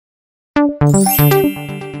Here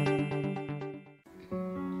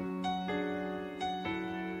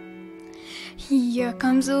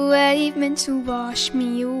comes a wave meant to wash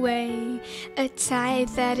me away, a tide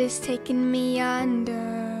that has taken me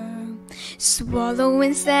under,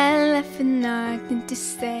 swallowing sand left with nothing to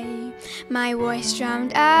say, my voice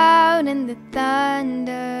drowned out in the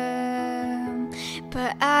thunder.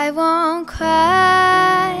 But I won't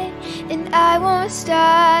cry, and I won't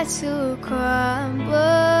start to crumble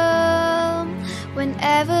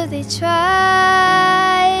whenever they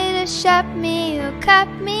try to shut me or cut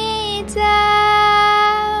me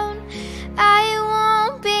down. I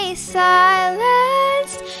won't be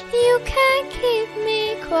silenced, you can't keep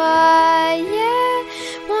me quiet,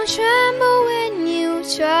 won't tremble when you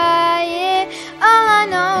try it. All I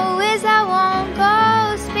know is I won't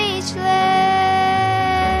go speechless,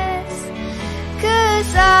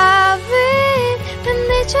 'cause I'll breathe when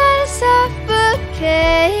they try to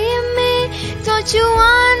suffocate me. Don't you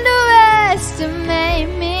underestimate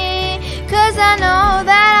me, 'cause I know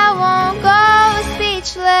that I won't go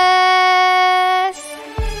speechless.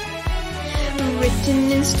 Written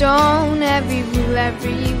in stone, every rule,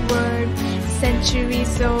 every word,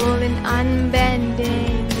 centuries old and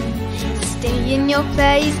unbending. Stay in your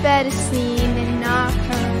place, better seen than not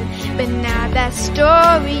heard, but now that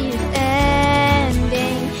story is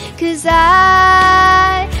ending. 'Cause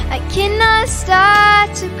I cannot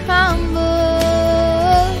start to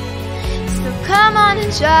crumble, so come on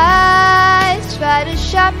and try to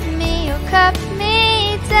shut me or cut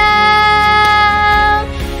me down.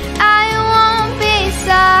 I won't be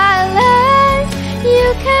silent, you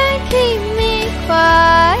can't keep me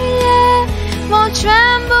quiet, won't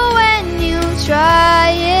tremble when you try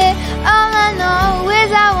it. All I know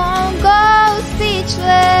is I won't go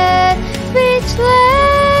speechless,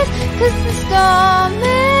 speechless, 'cause the storm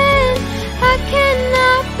is, I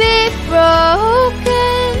cannot be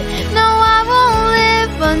broken. No, I won't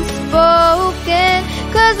live unspoken,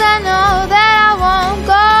 'cause I know that I won't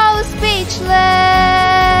go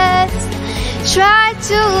speechless. Try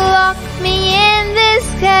to lock me in this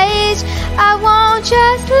cage, I won't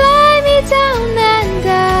just lay me down and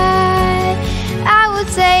die. I will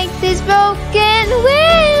take these broken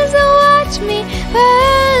wings and watch me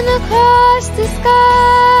burn across the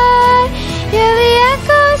sky. Yeah, the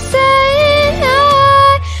echoes saying I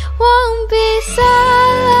won't be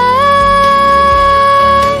silent,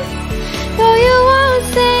 though you won't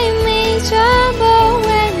see me tremble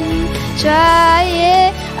when you try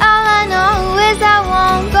it. All I know is I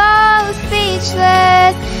won't go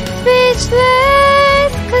speechless,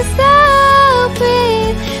 speechless, 'cause I'll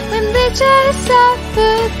breathe when they try to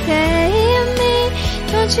suffocate me.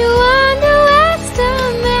 Don't you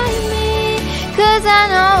underestimate me, 'cause I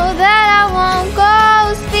know that I won't go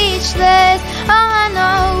speechless. All I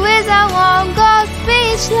know is I won't go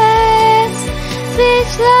speechless,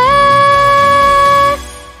 speechless.